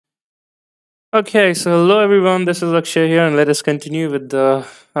Okay, so hello everyone, this is Akshay here, and let us continue with the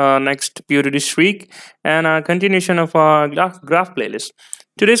next POTD streak and a continuation of our graph playlist.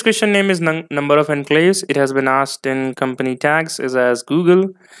 Today's question name is number of enclaves. It has been asked in company tags is as Google,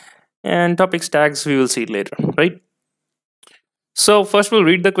 and topics tags we will see later, right? So first we'll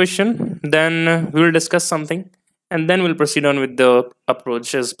read the question, then we will discuss something, and then we'll proceed on with the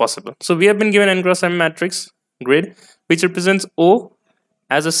approach as possible. So we have been given n cross m matrix grid, which represents O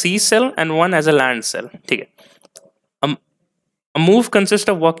as a C cell and one as a land cell. ठीक है. A, a move consists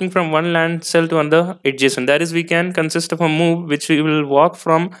of walking from one land cell to another adjacent. That is, we can consist of a move which we will walk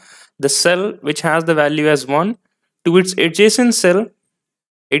from the cell which has the value as 1 to its adjacent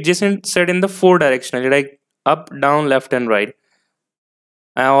set in the 4 directionally, like up, down, left, and right,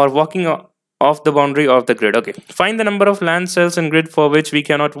 or walking off the boundary of the grid. Okay, find the number of land cells in grid for which we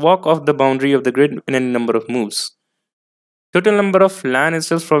cannot walk off the boundary of the grid in any number of moves. Total number of land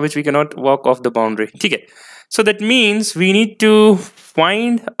cells for which we cannot walk off the boundary. Okay, so that means we need to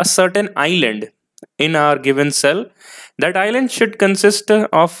find a certain island in our given cell. That island should consist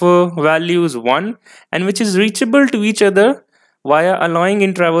of values 1 and which is reachable to each other via allowing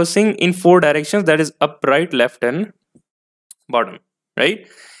in traversing in 4 directions, that is up, right, left, and bottom, right?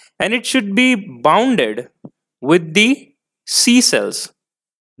 And it should be bounded with the C cells.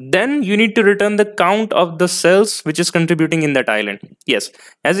 Then you need to return the count of the cells which is contributing in that island. Yes,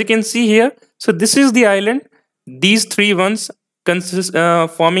 as you can see here, so this is the island. These three ones consist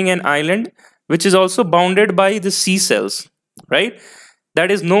forming an island which is also bounded by the C cells, right?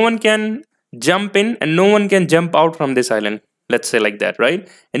 That is, no one can jump in and no one can jump out from this island, let's say like that, right?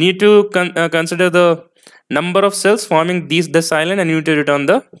 And you need to consider the number of cells forming this island, and you need to return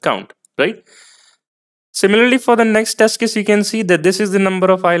the count, right? Similarly, for the next test case, you can see that this is the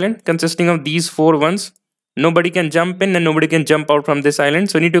number of island consisting of these 4 ones. Nobody can jump in and nobody can jump out from this island.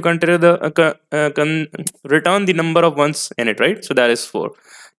 So we need to consider the return the number of ones in it, right? So that is 4.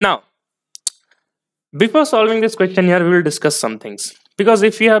 Now, before solving this question here, we will discuss some things. Because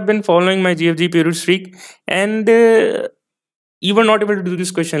if you have been following my GFG period streak and you were not able to do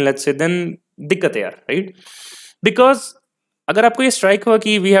this question, let's say, then दिक्कत है यार, right? Because अगर आपको ये strike हुआ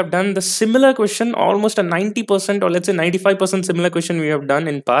कि we have done the similar question, almost a 90% or let's say 95% similar question we have done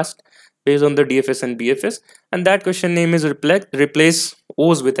in past based on the DFS and BFS, and that question name is replace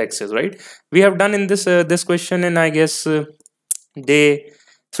O's with X's, right? We have done in this question in, I guess, day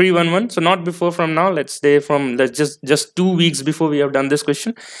 311, so not before, from now, let's say from just 2 weeks before we have done this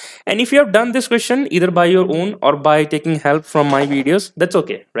question. And if you have done this question either by your own or by taking help from my videos, that's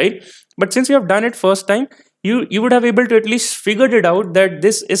okay, right? But since you have done it first time, you would have able to at least figured it out that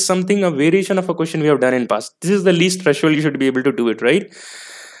this is something, a variation of a question we have done in past. This is the least threshold you should be able to do it, right?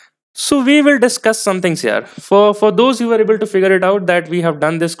 So we will discuss some things here. For those who were able to figure it out that we have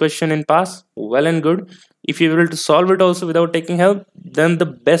done this question in past, well and good. If you're able to solve it also without taking help, then the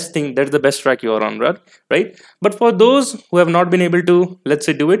best thing, that's the best track you are on, right? But for those who have not been able to, let's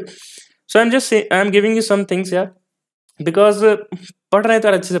say, do it, so I'm just saying, I'm giving you some things here, because पढ़ रहे तो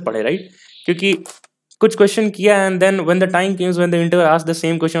अच्छे से पढ़े, right? क्योंकि कुछ question किया and then when the time comes, when the interviewer asks the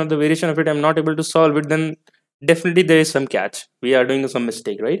same question or the variation of it, I'm not able to solve it, then definitely there is some catch. We are doing some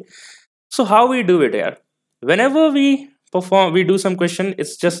mistake, right? So how we do it here? Whenever we do some question,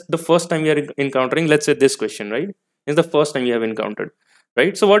 it's just the first time we are encountering, let's say this question, right? It's the first time you have encountered,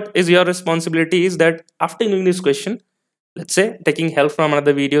 right? So what is your responsibility is that after doing this question, let's say taking help from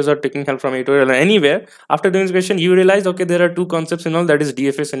other videos or taking help from tutorial or anywhere, after doing this question, you realize, okay, there are two concepts in all, that is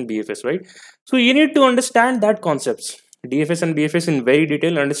DFS and BFS, right? So you need to understand that concepts, DFS and BFS in very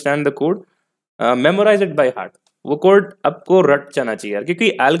detail, understand the code, memorize it by heart. वो code आपको रट जाना चाहिए यार, क्योंकि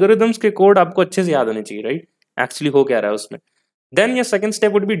algorithms के code आपको अच्छे से याद होने चाहिए, राइट? एक्चुअली हो क्या रहा है उसमें. Then your second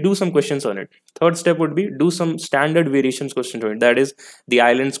step would be do some questions on it. Third step would be do some standard variations questions on it. That is the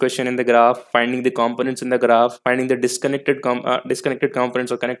islands question in the graph, finding the components in the graph, finding the disconnected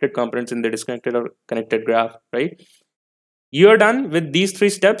components or connected components in the disconnected or connected graph, right? You are done with these 3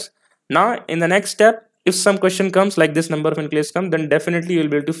 steps. Now in the next step, if some question comes like this number of enclaves come, then definitely you'll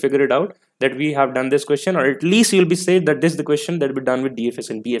be able to figure it out that we have done this question, or at least you'll be said that this is the question that will be done with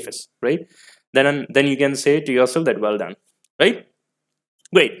DFS and BFS, right? Then you can say to yourself that well done, right?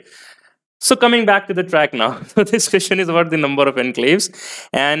 Great. So coming back to the track now. So this question is about the number of enclaves,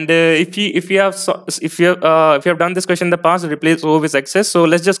 and if you have done this question in the past, replace O with X's. So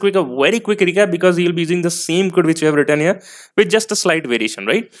let's just quick a very quick recap, because you'll be using the same code which you have written here with just a slight variation,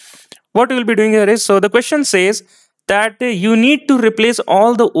 right? What we will be doing here is, so the question says that you need to replace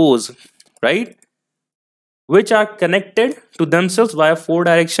all the O's, right, which are connected to themselves via 4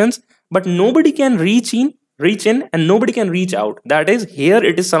 directions, but nobody can reach in reach in and nobody can reach out. That is, here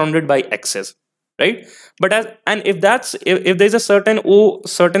it is surrounded by x's, right? But as, and if that's, if there's a certain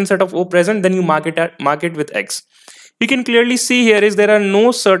set of o present, then you mark it with x. You can clearly see here is there are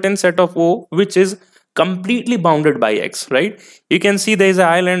no certain set of o which is completely bounded by x, right? You can see there is an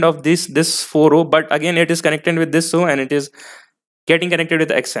island of this 4o, but again it is connected with this o and it is getting connected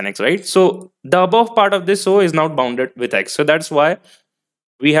with x and x, right? So the above part of this o is now bounded with x, so that's why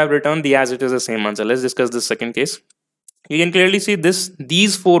we have returned the as it is the same answer. Let's discuss this second case. You can clearly see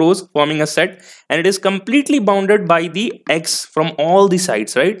these 4 rows forming a set, and it is completely bounded by the x from all the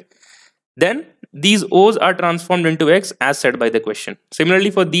sides, right? Then these o's are transformed into x as said by the question. Similarly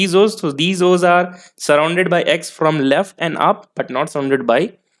for these o's, so these o's are surrounded by x from left and up, but not surrounded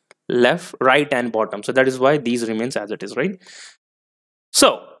by left, right and bottom. So that is why these remains as it is, right?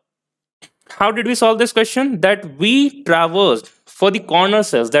 So how did we solve this question? That we traversed for the corner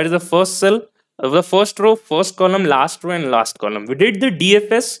cells, that is the first cell, the first row, first column, last row and last column. We did the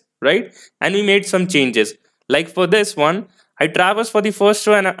DFS, right? And we made some changes. Like for this one, I traversed for the first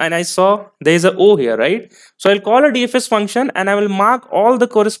row and I saw there is a O here, right? So I'll call a DFS function and I will mark all the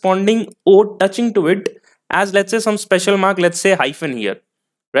corresponding O touching to it as, let's say, some special mark, let's say hyphen here,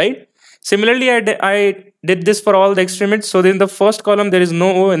 right? Similarly, I did this for all the extremities. So in the first column, there is no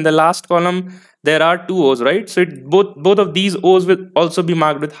O. In the last column, there are two O's, right? So both of these O's will also be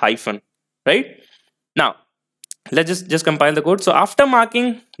marked with hyphen, right? Now, let's just compile the code. So after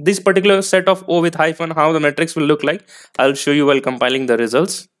marking this particular set of O with hyphen, how the matrix will look like, I'll show you while compiling the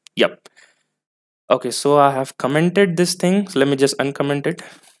results. Yep. Okay, so I have commented this thing. So let me just uncomment it.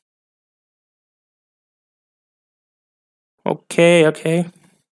 Okay.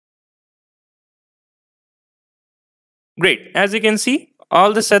 Great. As you can see,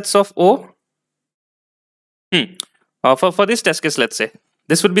 all the sets of O. For this test case, let's say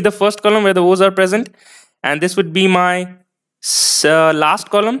this would be the first column where the O's are present, and this would be my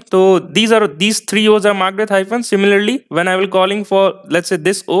last column. So these three O's are marked with hyphen. Similarly, when I will calling for, let's say,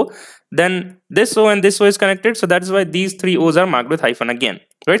 this O, then this O and this O is connected. So that is why these three O's are marked with hyphen again,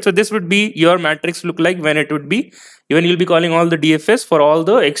 right? So this would be your matrix look like when it would be, when you'll be calling all the DFS for all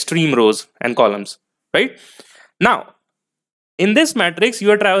the extreme rows and columns, right? Now, in this matrix, you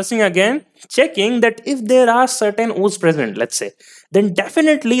are traversing again, checking that if there are certain O's present, let's say, then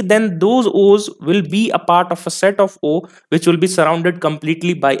definitely those O's will be a part of a set of O which will be surrounded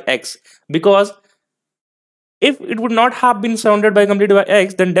completely by X. Because if it would not have been surrounded by completely by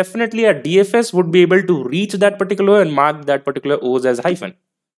X, then definitely a DFS would be able to reach that particular and mark that particular O's as hyphen.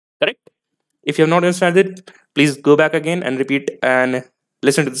 Correct? If you have not understood it, please go back again and repeat and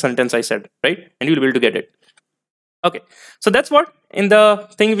listen to the sentence I said, right? And you'll be able to get it. Okay, so that's what in the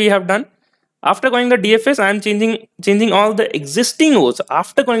thing we have done. After calling the DFS, I am changing all the existing O's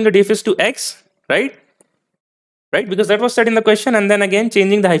after calling the DFS to X, right? Right, because that was said in the question, and then again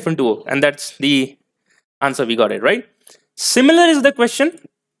changing the hyphen to O, and that's the answer we got it, right? Similar is the question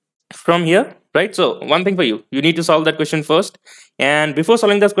from here, right? So one thing for you need to solve that question first, and before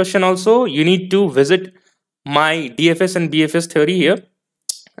solving this question also, you need to visit my DFS and BFS theory here.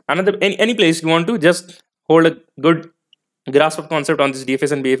 Any place you want to, just hold a good grasp of concept on this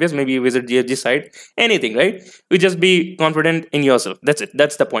DFS and BFS. Maybe you visit GFG site, anything, right? You just be confident in yourself. That's it.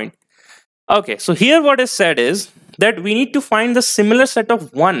 That's the point. Okay, so here what is said is that we need to find the similar set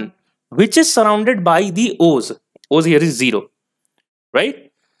of 1 which is surrounded by the O's. O's here is 0,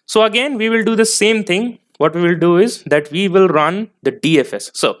 right? So again, we will do the same thing. What we will do is that we will run the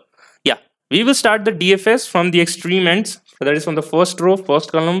DFS. So yeah, we will start the DFS from the extreme ends. So that is from the first row,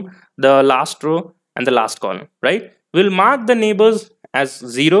 first column, the last row, and the last column, right? We'll mark the neighbors as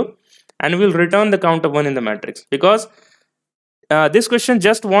 0 and we'll return the count of 1 in the matrix, because this question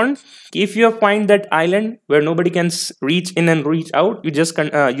just wants, if you find that island where nobody can reach in and reach out, you just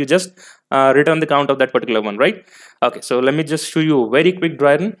return the count of that particular one, right? Okay, so let me just show you a very quick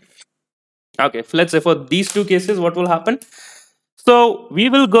dry run. Okay, let's say for these two cases, what will happen? So we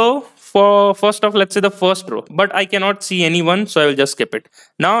will go for first off, let's say the first row, but I cannot see anyone, so I will just skip it.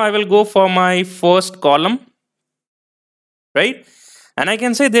 Now I will go for my first column, right? And I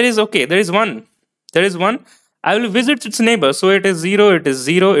can say there is one. I will visit its neighbor. So it is 0, it is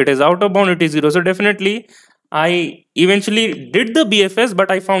 0, it is out of bound, it is 0. So definitely I eventually did the BFS,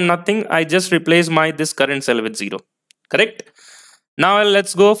 but I found nothing. I just replaced this current cell with 0. Correct? Now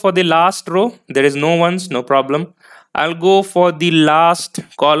let's go for the last row. There is no ones, no problem. I'll go for the last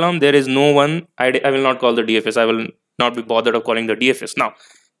column. There is no one. I will not call the DFS. I will not be bothered of calling the DFS. Now,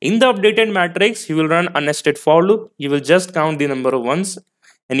 in the updated matrix, you will run a nested for loop. You will just count the number of ones,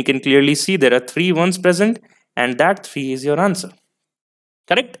 and you can clearly see there are 3 ones present, and that 3 is your answer.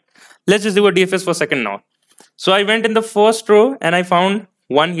 Correct? Let's just do a DFS for a second now. So I went in the first row and I found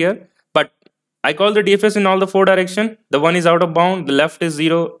 1 here, but I call the DFS in all the 4 direction. The 1 is out of bound, the left is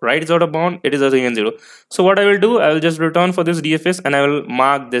 0, right is out of bound, it is again 0. So what I will do, I will just return for this DFS and I will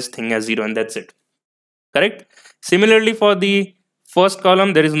mark this thing as 0, and that's it. Correct? Similarly, for the first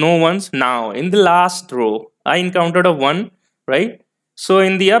column, there is no ones. Now, in the last row, I encountered a 1, right? So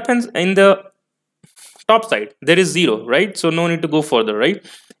in the up and in the top side, there is 0, right? So no need to go further, right?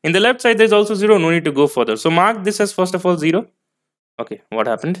 In the left side, there's also 0, no need to go further. So mark this as first of all 0. Okay, what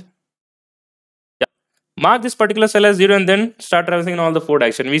happened? Mark this particular cell as 0 and then start traversing in all the 4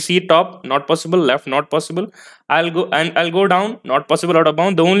 directions. We see top, not possible, left, not possible. I'll go down, not possible, out of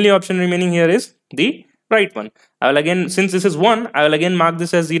bound. The only option remaining here is the right one. I will again, since this is 1, I will again mark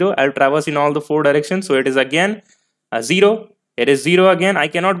this as 0. I'll traverse in all the 4 directions. So it is again a 0. It is 0 again. I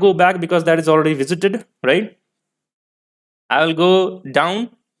cannot go back because that is already visited, right? I will go down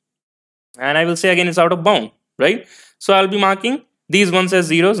and I will say again it's out of bound, right? So I'll be marking these ones as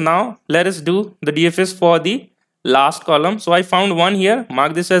zeros. Now let us do the DFS for the last column. So I found 1 here,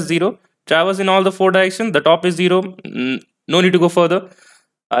 mark this as 0, traverse in all the 4 directions. The top is 0, no need to go further.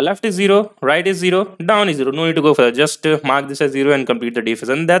 Left is 0, right is 0, down is 0, no need to go further. Just mark this as 0 and complete the DFS,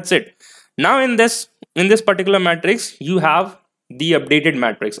 and that's it. Now in this particular matrix, you have the updated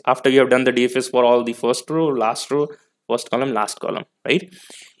matrix after you have done the DFS for all the first row, first column, last column, right?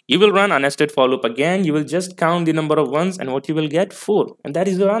 You will run a nested for loop again. You will just count the number of ones, and what you will get, 4, and that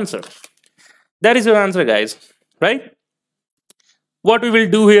is your answer. That is your answer, guys, right? What we will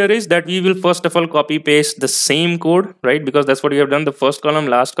do here is that we will first of all copy paste the same code, right? Because that's what we have done, the first column,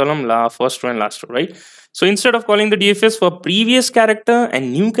 first row and last row, right? So instead of calling the DFS for previous character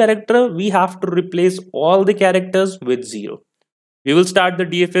and new character, we have to replace all the characters with 0. We will start the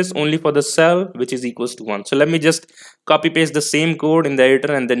DFS only for the cell which is equals to 1. So let me just copy paste the same code in the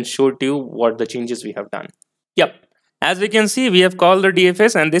editor and then show to you what the changes we have done. Yep. As we can see, we have called the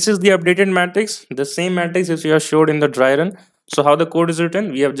DFS and this is the updated matrix. The same matrix which we have showed in the dry run. So how the code is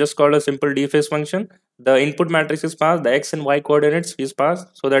written, we have just called a simple DFS function. The input matrix is passed, the x and y coordinates is passed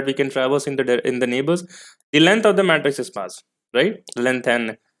so that we can traverse in the neighbors. The length of the matrix is passed, right? Length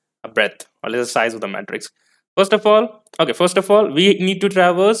and breadth, or the size of the matrix. First of all, we need to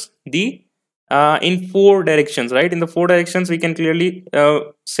traverse the in 4 directions, right? In the 4 directions, we can clearly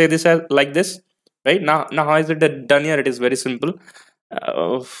say this as like this, right? Now how is it done here? It is very simple.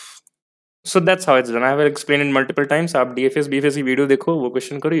 So that's how it's done. I have explained it multiple times. Aap DFS, BFS ki video dekho, wo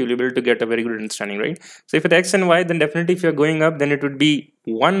question karo, you'll be able to get a very good understanding, right? So if it's x and y, then definitely if you're going up, then it would be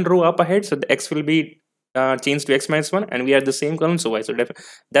 1 row up ahead. So the x will be changed to x minus 1 and we are the same column, so y. So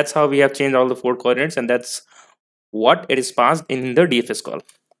that's how we have changed all the 4 coordinates, and that's what it is passed in the DFS call,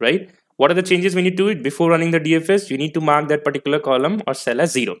 right? What are the changes we need to do before running the DFS? You need to mark that particular column or cell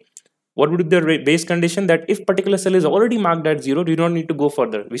as 0. What would be the base condition? That if particular cell is already marked at 0, you don't need to go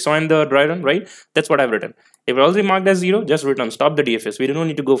further. We saw in the dry run, right? That's what I've written. If it's already marked as 0, just return, stop the DFS. We don't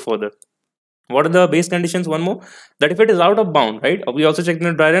need to go further. What are the base conditions? One more, that if it is out of bound, right? We also checked in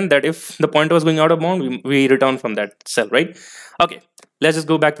the dry run that if the pointer was going out of bound, we return from that cell, right? Okay, let's just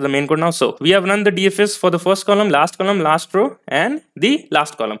go back to the main code now. So we have run the DFS for the first column, last row, and the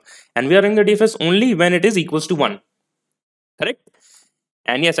last column. And we are running the DFS only when it is equals to 1, correct?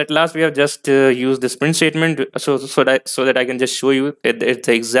 And yes, at last we have just used this print statement so that I can just show you it's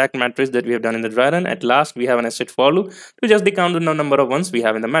the exact matrix that we have done in the dry run. At last we have an nested for loop to just count the number of ones we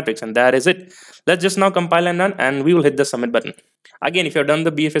have in the matrix, and that is it. Let's just now compile and run, and we will hit the submit button. Again, if you have done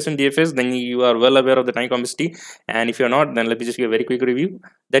the BFS and DFS, then you are well aware of the time complexity, and if you're not, then let me just give a very quick review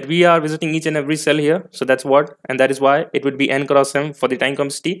that we are visiting each and every cell here. So that's what, and that is why it would be n cross m for the time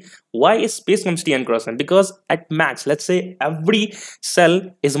complexity. Why is space complexity n cross m? Because at max, let's say every cell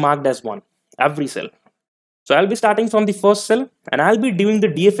is marked as 1, every cell. So I'll be starting from the first cell and I'll be doing the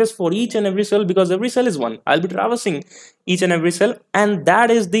DFS for each and every cell because every cell is 1. I'll be traversing each and every cell, and that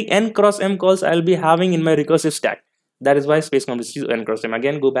is the n cross m calls I'll be having in my recursive stack. That is why space complexity is n cross m.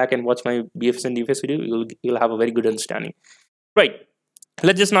 Again, go back and watch my BFS and DFS video. You'll have a very good understanding. Right.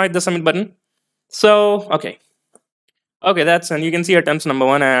 Let's just now hit the submit button. So, okay, that's, and you can see attempts number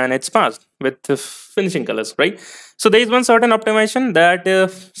 1 and it's passed with finishing colors, right? So there is one certain optimization, that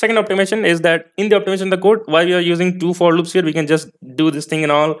second optimization is that in the optimization the code, while we are using 2 for loops here, we can just do this thing in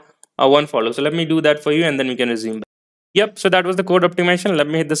all one for loop. So let me do that for you and then we can resume. Yep, so that was the code optimization. Let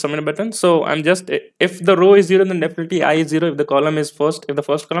me hit the submit button. So I'm just, if the row is 0, then definitely I is 0. If the column is first, if the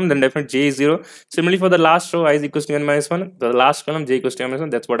first column, then definitely J is 0. Similarly, for the last row, I is equals to n minus 1. The last column, J equals to n minus 1.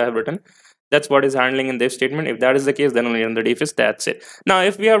 That's what I have written. That's what is handling in this statement. If that is the case, then only run the DFS. That's it. Now,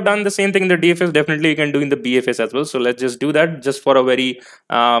 if we have done the same thing in the DFS, definitely we can do in the BFS as well. So let's just do that just for a very,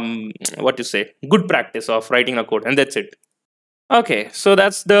 what to say, good practice of writing a code. And that's it. Okay, so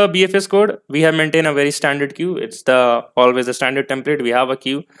that's the BFS code. We have maintained a very standard queue. It's the always a standard template. We have a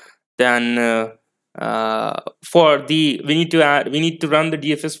queue. Then for the we need to run the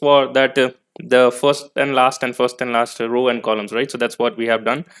DFS for that the first and last row and columns, right? So that's what we have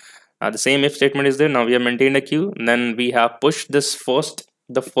done. The same if statement is there. Now we have maintained a queue. And then we have pushed this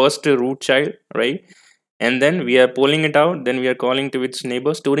the first root child, right? And then we are pulling it out, then we are calling to its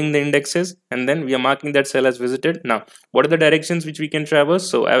neighbor, storing the indexes, and then we are marking that cell as visited. Now what are the directions which we can traverse?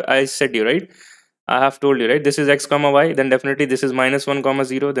 So I said you, right, I have told you, right, this is x comma y, then definitely this is -1 comma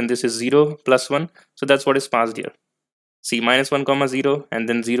 0, then this is 0 plus 1. So that's what is passed here. See, -1 comma 0, and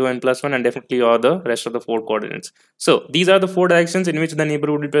then 0 and +1, and definitely all the rest of the 4 coordinates. So these are the 4 directions in which the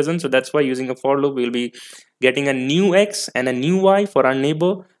neighbor would be present. So that's why using a for loop we will be getting a new x and a new y for our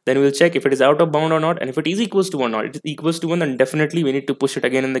neighbor. Then we will check if it is out of bound or not, and if it is equals to 1 or it is equals to 1, then definitely we need to push it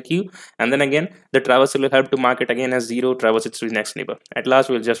again in the queue. And then again the traversal will help to mark it again as 0, traverse it to the next neighbor. At last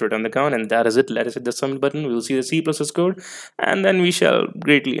we'll just return the count, and that is it. Let us hit the submit button. We will see the C++ code, and then we shall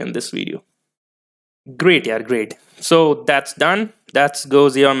greatly end this video. Great, yeah, great. So that's done. That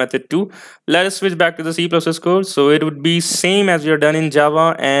goes here on method 2. Let us switch back to the C++ code. So it would be same as we are done in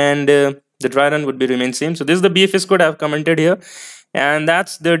Java, and the dry run would be remain same. So this is the BFS code I have commented here, and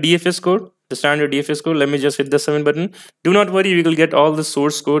that's the DFS code, the standard DFS code. Let me just hit the submit button. Do not worry, we will get all the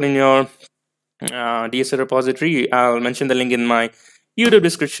source code in your DSL repository. I'll mention the link in my YouTube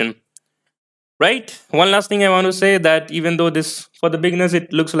description. Right, one last thing I want to say, that even though this for the beginners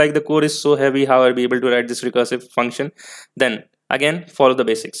it looks like the code is so heavy, how I'll be able to write this recursive function, then again follow the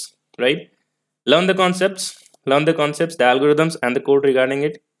basics, right? Learn the concepts, the algorithms and the code regarding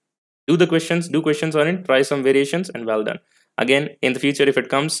it. Do questions on it, try some variations, and well done. Again, in the future if it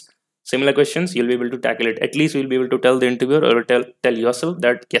comes similar questions, you'll be able to tackle it. At least you'll be able to tell the interviewer or tell yourself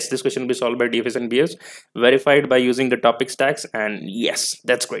that yes, this question will be solved by DFS and BFS, verified by using the topic stacks, and yes,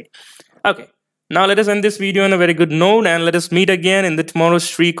 that's great. Okay, now let us end this video on a very good note, and let us meet again in the tomorrow's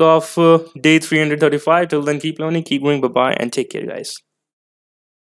streak of day 335. Till then, keep learning, keep going, bye bye, and take care, guys.